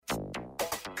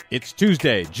It's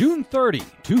Tuesday, June 30,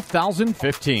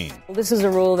 2015. This is a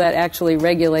rule that actually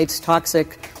regulates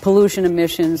toxic pollution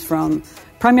emissions from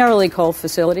primarily coal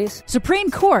facilities.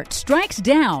 Supreme Court strikes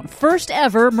down first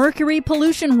ever mercury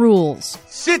pollution rules.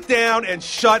 Sit down and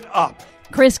shut up.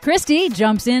 Chris Christie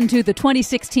jumps into the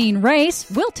 2016 race.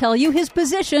 We'll tell you his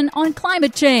position on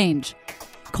climate change.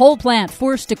 Coal plant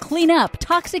forced to clean up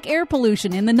toxic air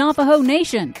pollution in the Navajo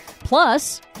Nation.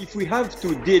 Plus, if we have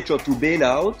to ditch or to bail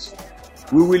out,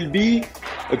 we will be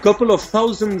a couple of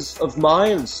thousands of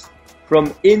miles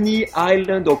from any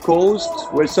island or coast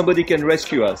where somebody can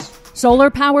rescue us.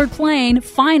 Solar-powered plane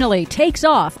finally takes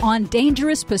off on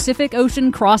dangerous Pacific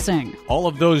Ocean crossing. All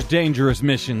of those dangerous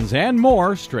missions and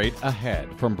more straight ahead.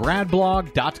 From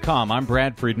BradBlog.com, I'm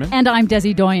Brad Friedman. And I'm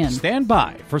Desi Doyen. Stand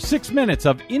by for 6 minutes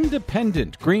of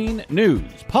independent green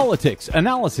news, politics,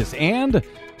 analysis, and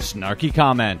snarky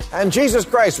comment. And Jesus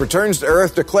Christ returns to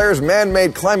Earth, declares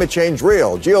man-made climate change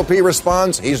real. GOP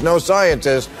responds, he's no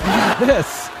scientist.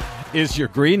 This is your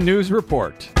Green News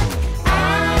Report.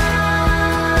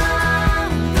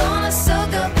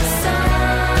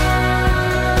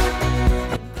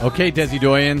 Okay, Desi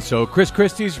Doyen, so Chris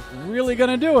Christie's really going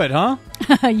to do it, huh?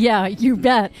 Yeah, you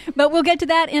bet. But we'll get to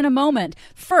that in a moment.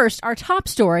 First, our top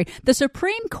story. The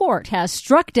Supreme Court has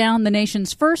struck down the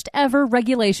nation's first ever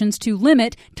regulations to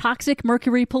limit toxic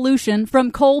mercury pollution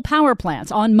from coal power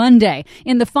plants on Monday.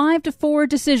 In the 5-4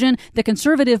 decision, the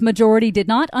conservative majority did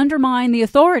not undermine the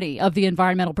authority of the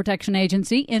Environmental Protection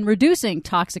Agency in reducing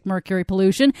toxic mercury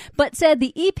pollution, but said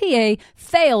the EPA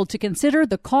failed to consider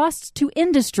the costs to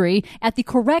industry at the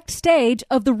correct stage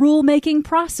of the rulemaking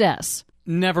process.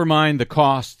 Never mind the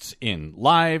costs in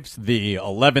lives, the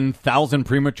 11,000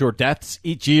 premature deaths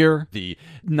each year, the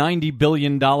 $90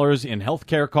 billion in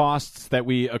healthcare costs that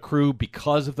we accrue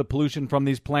because of the pollution from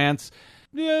these plants.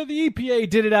 Yeah, the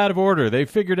EPA did it out of order. They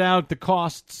figured out the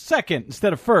costs second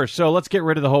instead of first, so let's get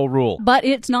rid of the whole rule. But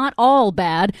it's not all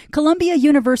bad. Columbia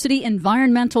University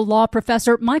environmental law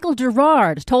professor Michael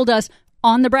Gerard told us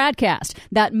on the broadcast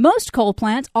that most coal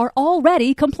plants are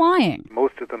already complying.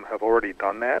 Most of them have already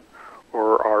done that,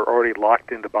 or are already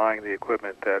locked into buying the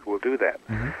equipment that will do that.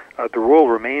 Mm-hmm. The rule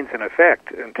remains in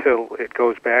effect until it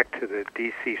goes back to the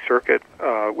D.C. Circuit,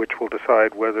 which will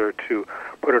decide whether to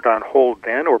put it on hold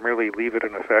then or merely leave it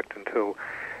in effect until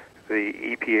the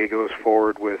EPA goes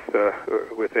forward with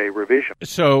a revision.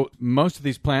 So most of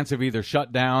these plants have either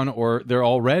shut down or they're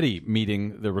already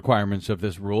meeting the requirements of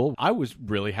this rule. I was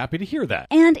really happy to hear that.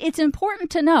 And it's important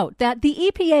to note that the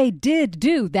EPA did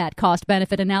do that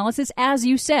cost-benefit analysis, as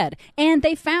you said, and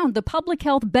they found the public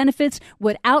health benefits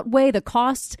would outweigh the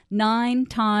costs 9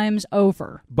 times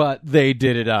over. But they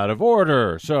did it out of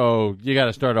order, so you got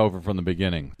to start over from the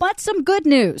beginning. But some good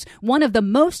news. One of the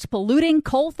most polluting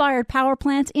coal-fired power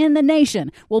plants in the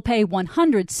nation will pay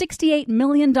 $168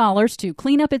 million to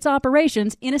clean up its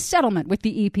operations in a settlement with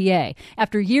the EPA.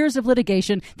 After years of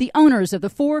litigation, the owners of the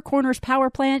Four Corners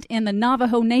Power Plant in the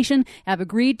Navajo Nation have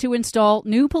agreed to install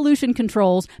new pollution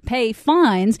controls, pay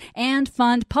fines, and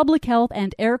fund public health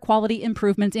and air quality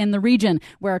improvements in the region,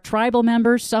 where tribal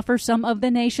members suffer some of the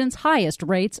nation's highest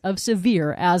rates of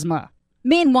severe asthma.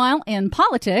 Meanwhile, in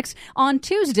politics, on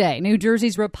Tuesday, New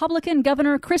Jersey's Republican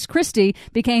Governor Chris Christie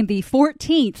became the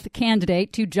 14th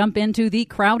candidate to jump into the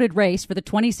crowded race for the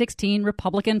 2016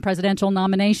 Republican presidential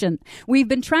nomination. We've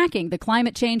been tracking the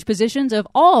climate change positions of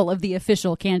all of the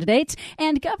official candidates,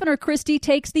 and Governor Christie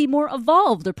takes the more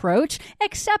evolved approach,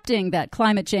 accepting that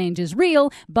climate change is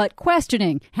real, but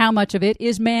questioning how much of it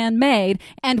is man-made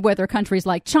and whether countries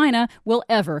like China will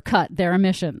ever cut their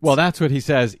emissions. Well, that's what he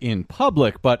says in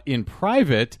public, but in private,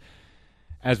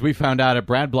 as we found out at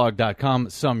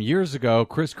BradBlog.com some years ago,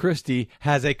 Chris Christie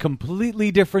has a completely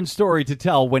different story to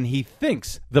tell when he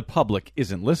thinks the public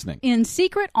isn't listening. In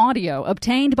secret audio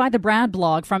obtained by the Brad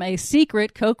blog from a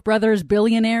secret Koch brothers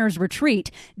billionaires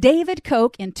retreat, David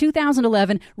Koch in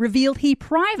 2011 revealed he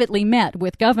privately met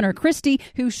with Governor Christie,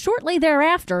 who shortly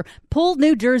thereafter pulled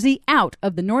New Jersey out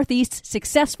of the Northeast's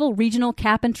successful regional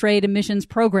cap-and-trade emissions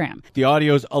program. The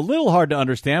audio's a little hard to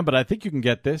understand, but I think you can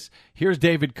get this. Here's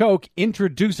David Koch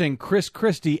introducing Chris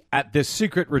Christie at this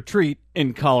secret retreat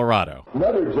in Colorado.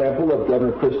 Another example of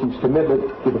Governor Christie's commitment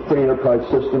to the free enterprise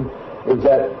system is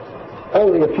that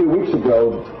only a few weeks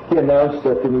ago he announced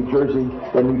that New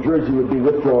Jersey would be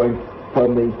withdrawing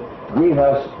from the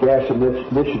Greenhouse Gas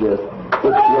Initiative,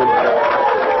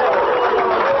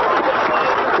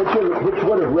 which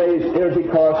would have raised energy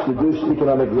costs, reduced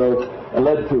economic growth, and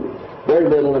led to very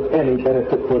little, if any,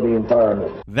 benefit for the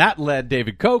environment. That led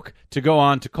David Koch to go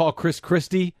on to call Chris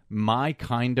Christie My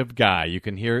Kind of Guy. You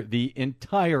can hear the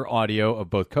entire audio of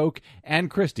both Coke and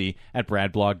Christy at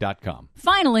bradblog.com.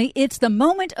 Finally, it's the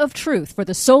moment of truth for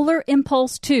the Solar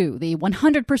Impulse 2, the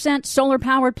 100%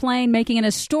 solar-powered plane making an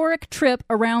historic trip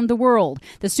around the world.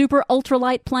 The super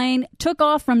ultralight plane took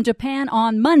off from Japan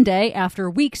on Monday after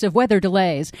weeks of weather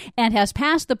delays and has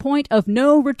passed the point of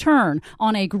no return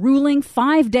on a grueling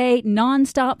 5-day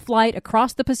non-stop flight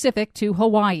across the Pacific to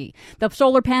Hawaii. The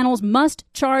solar panels must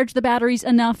charge the batteries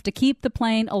enough to keep the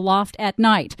plane aloft at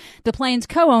night. The plane's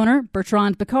co-owner,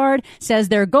 Bertrand Piccard, says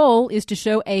their goal is to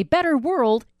show a better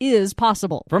world is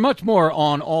possible. For much more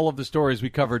on all of the stories we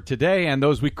covered today and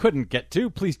those we couldn't get to,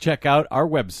 please check out our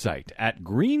website at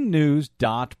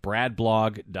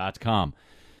greennews.bradblog.com.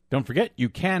 Don't forget, you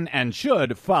can and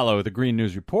should follow the Green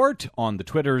News Report on the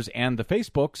Twitters and the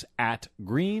Facebooks at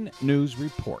Green News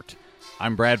Report.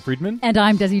 I'm Brad Friedman. And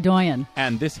I'm Desi Doyen.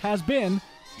 And this has been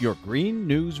your Green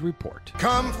News Report.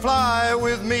 Come fly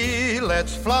with me,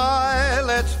 let's fly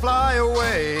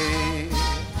away.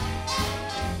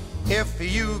 If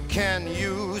you can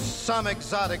use some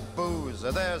exotic booze,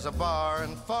 there's a bar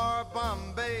in far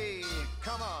Bombay.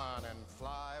 Come on and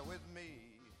fly with me.